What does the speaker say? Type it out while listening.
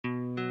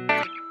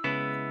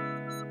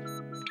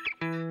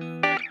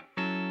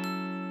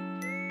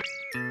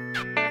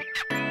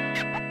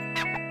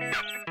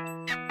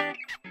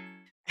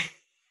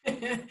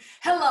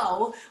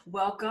Hello,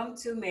 welcome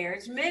to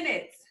Marriage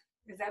Minutes.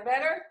 Is that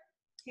better?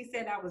 He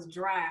said I was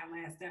dry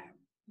last time.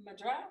 Am I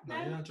dry?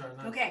 No, you're not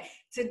trying. Okay,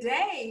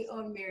 today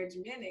on Marriage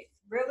Minutes,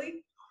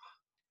 really?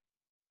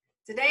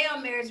 Today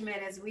on Marriage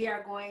Minutes, we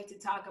are going to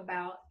talk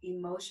about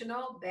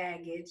emotional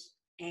baggage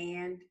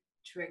and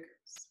triggers.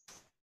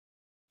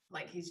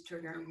 Like he's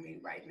triggering me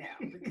right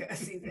now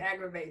because he's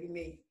aggravating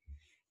me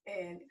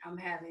and I'm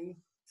having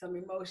some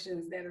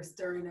emotions that are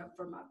stirring up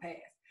from my past.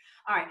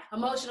 All right,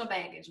 emotional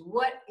baggage.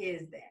 What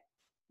is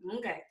that?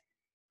 Okay,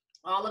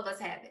 all of us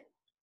have it.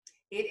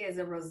 It is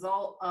a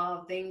result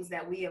of things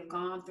that we have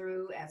gone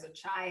through as a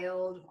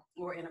child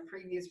or in a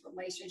previous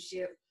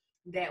relationship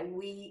that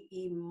we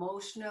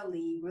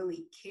emotionally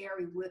really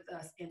carry with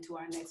us into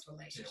our next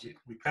relationship. Yeah,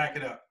 we pack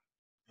it up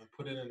and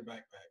put it in the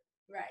backpack.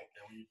 Right.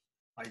 And we,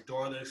 like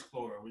Dora the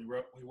Explorer, we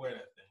wear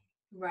that thing.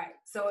 Right.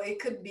 So it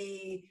could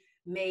be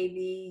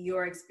maybe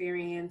your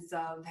experience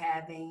of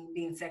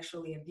being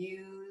sexually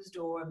abused,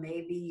 or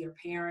maybe your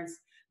parents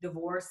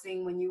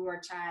divorcing when you were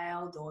a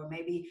child, or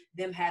maybe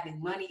them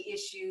having money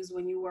issues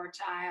when you were a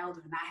child,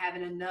 or not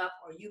having enough,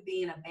 or you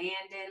being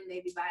abandoned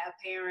maybe by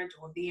a parent,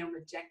 or being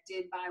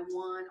rejected by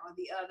one or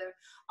the other.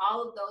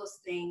 All of those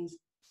things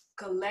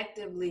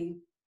collectively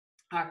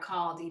are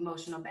called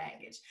emotional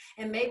baggage.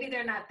 And maybe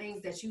they're not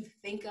things that you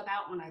think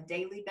about on a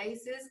daily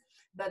basis,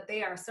 but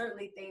they are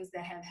certainly things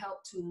that have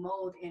helped to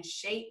mold and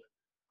shape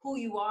who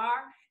you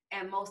are,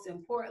 and most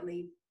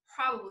importantly,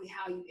 probably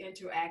how you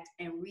interact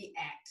and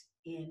react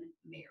in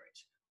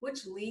marriage,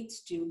 which leads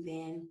to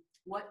then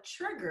what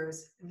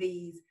triggers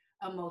these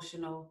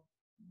emotional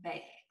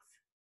bags.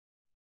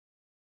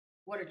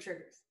 What are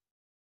triggers?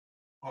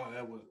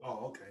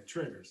 Okay,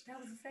 triggers. That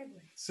was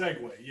a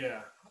Segue,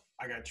 yeah,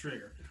 I got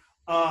triggered.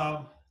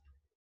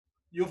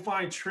 You'll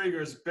find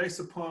triggers based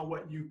upon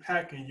what you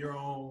pack in your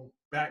own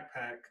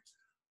backpack.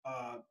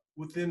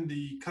 Within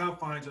the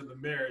confines of the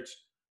marriage,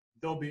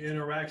 there'll be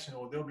interaction,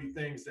 or there'll be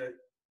things that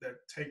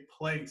take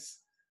place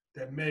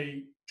that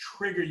may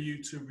trigger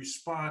you to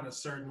respond a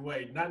certain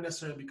way, not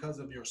necessarily because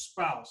of your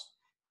spouse,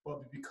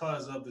 but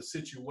because of the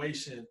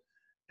situation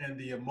and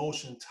the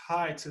emotion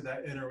tied to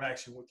that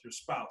interaction with your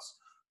spouse.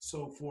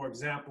 So, for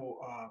example,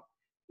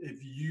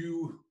 if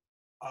you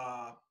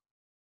uh,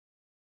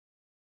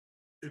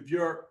 if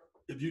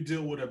you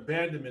deal with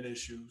abandonment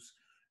issues,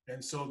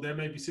 and so there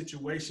may be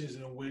situations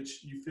in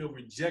which you feel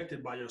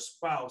rejected by your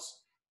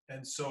spouse,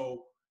 and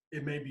so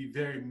it may be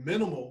very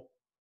minimal,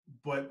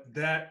 but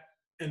that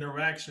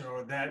interaction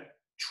or that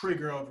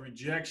trigger of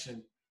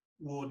rejection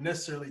will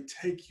necessarily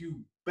take you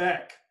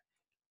back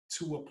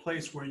to a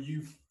place where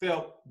you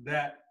felt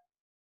that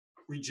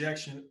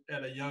rejection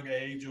at a young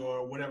age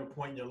or whatever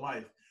point in your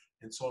life.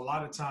 And so a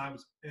lot of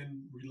times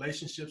in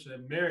relationships and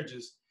in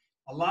marriages,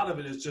 a lot of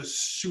it is just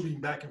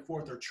shooting back and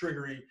forth or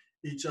triggering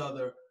each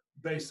other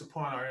based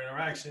upon our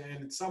interaction.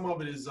 And some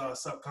of it is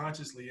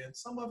subconsciously, and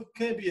some of it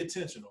can be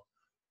intentional.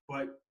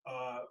 But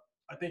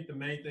I think the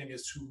main thing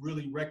is to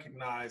really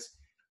recognize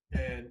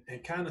and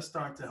kind of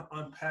start to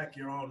unpack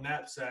your own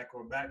knapsack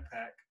or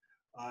backpack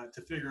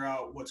to figure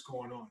out what's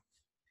going on.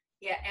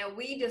 Yeah, and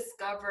we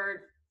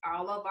discovered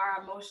all of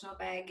our emotional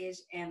baggage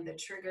and the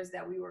triggers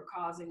that we were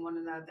causing one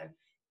another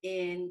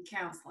in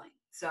counseling.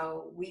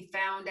 So we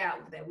found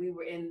out that we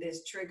were in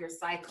this trigger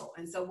cycle.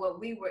 And so what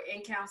we were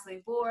in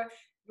counseling for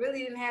really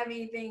didn't have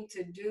anything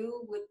to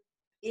do with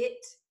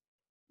it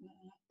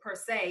per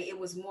se. It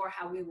was more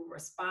how we were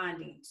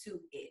responding to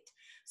it.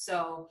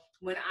 So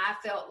when I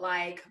felt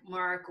like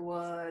Mark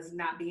was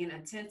not being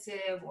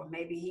attentive, or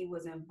maybe he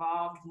was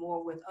involved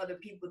more with other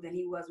people than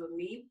he was with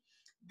me,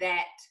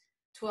 that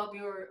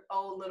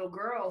 12-year-old little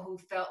girl who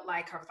felt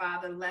like her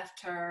father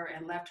left her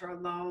and left her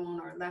alone,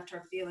 or left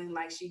her feeling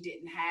like she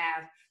didn't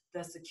have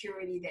the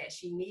security that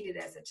she needed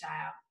as a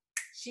child,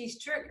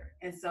 she's triggered.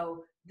 And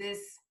so this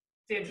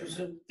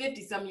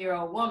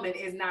 50-some-year-old woman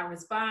is not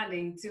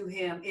responding to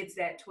him. It's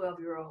that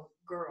 12-year-old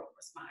girl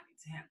responding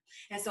to him.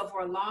 And so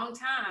for a long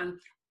time,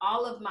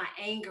 all of my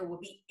anger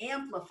would be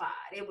amplified.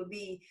 It would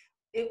be,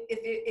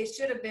 it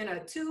should have been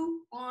a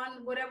 2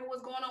 on whatever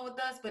was going on with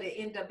us, but it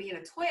ended up being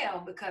a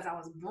 12 because I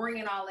was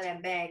bringing all of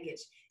that baggage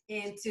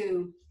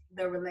into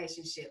the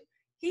relationship.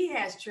 He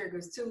has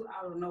triggers too.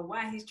 I don't know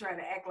why he's trying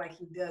to act like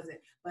he doesn't,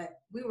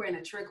 but we were in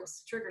a trigger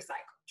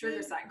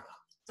cycle.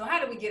 So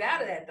how do we get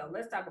out of that though?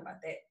 Let's talk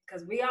about that,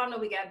 because we all know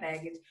we got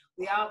baggage.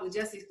 We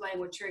just explained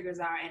what triggers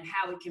are and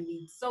how it can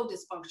be so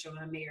dysfunctional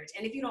in a marriage.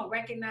 And if you don't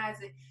recognize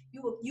it,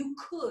 you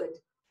could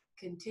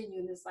continue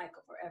in this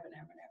cycle forever and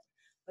ever and ever.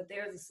 But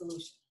there's a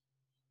solution.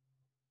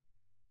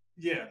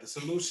 Yeah, the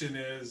solution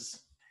is,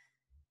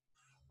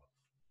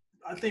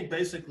 I think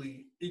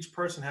basically each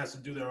person has to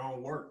do their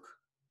own work.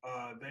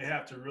 They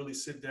have to really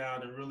sit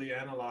down and really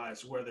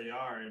analyze where they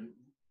are,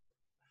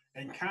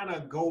 and kind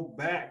of go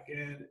back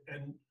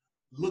and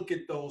look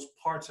at those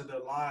parts of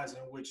their lives in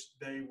which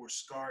they were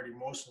scarred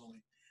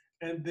emotionally,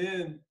 and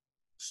then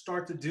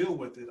start to deal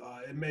with it.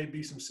 It may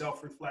be some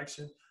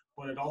self-reflection,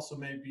 but it also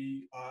may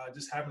be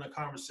just having a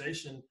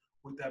conversation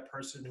with that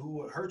person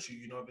who hurt you,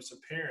 if it's a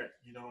parent,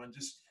 and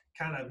just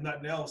kind of, if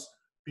nothing else,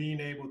 being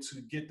able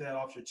to get that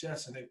off your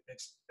chest and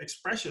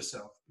express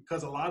yourself,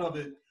 because a lot of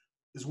it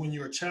is when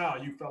you're a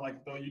child, you felt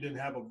like though you didn't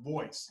have a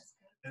voice.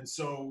 And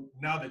so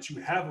now that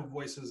you have a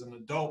voice as an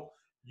adult,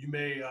 you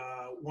may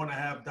want to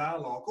have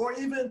dialogue, or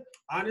even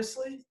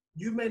honestly,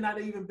 you may not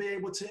even be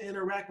able to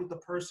interact with the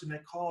person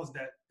that caused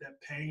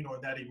that pain or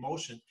that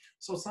emotion.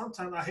 So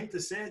sometimes, I hate to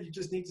say it, you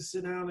just need to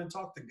sit down and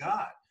talk to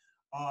God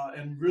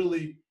and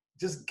really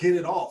just get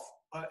it off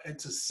and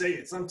to say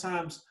it.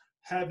 Sometimes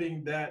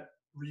having that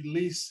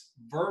release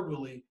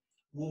verbally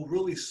will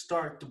really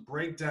start the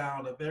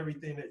breakdown of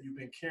everything that you've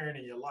been carrying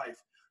in your life.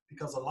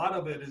 Because a lot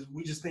of it is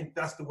we just think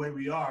that's the way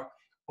we are,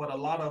 but a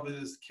lot of it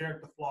is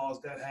character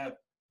flaws that have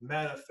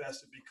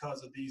manifested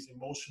because of these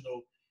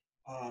emotional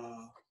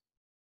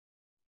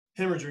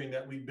hemorrhaging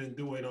that we've been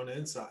doing on the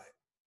inside.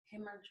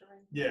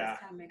 Hemorrhaging? Yeah.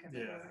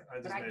 Yeah, I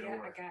just made it.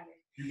 I got it.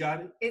 You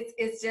got it?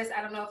 It's just,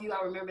 I don't know if you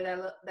all remember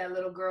that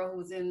little girl who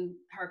was in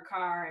her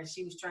car and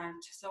she was trying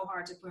so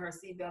hard to put her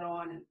seatbelt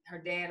on, and her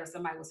dad or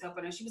somebody was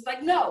helping her. She was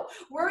like, no,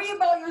 worry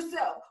about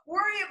yourself.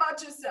 Worry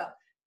about yourself.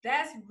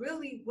 That's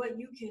really what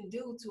you can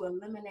do to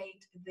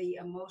eliminate the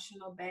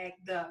emotional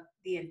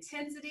the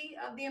intensity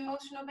of the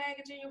emotional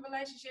baggage in your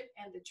relationship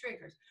and the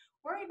triggers.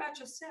 Worry about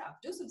yourself.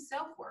 Do some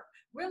self-work.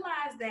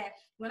 Realize that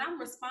when I'm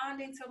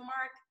responding to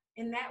Mark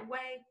in that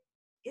way,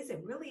 is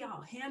it really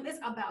all him? It's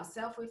about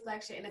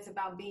self-reflection, and it's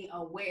about being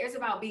aware. It's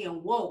about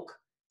being woke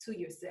to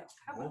yourself.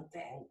 How about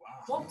that? Oh,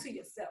 wow. Woke to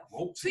yourself.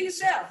 Woke to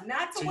yourself.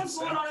 Not to what's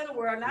yourself. going on in the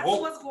world, not woke.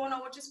 to what's going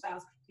on with your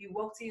spouse. Be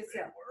woke to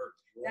yourself.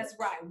 Woke. That's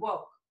right.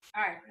 Woke.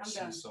 All right, I'm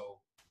done. So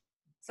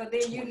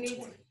then you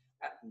need to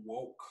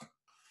woke.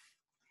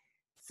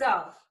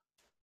 So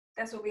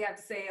that's what we have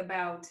to say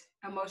about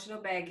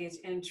emotional baggage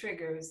and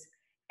triggers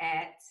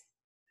at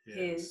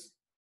his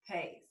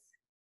pace.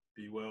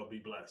 Be well, be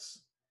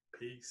blessed.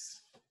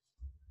 Peace.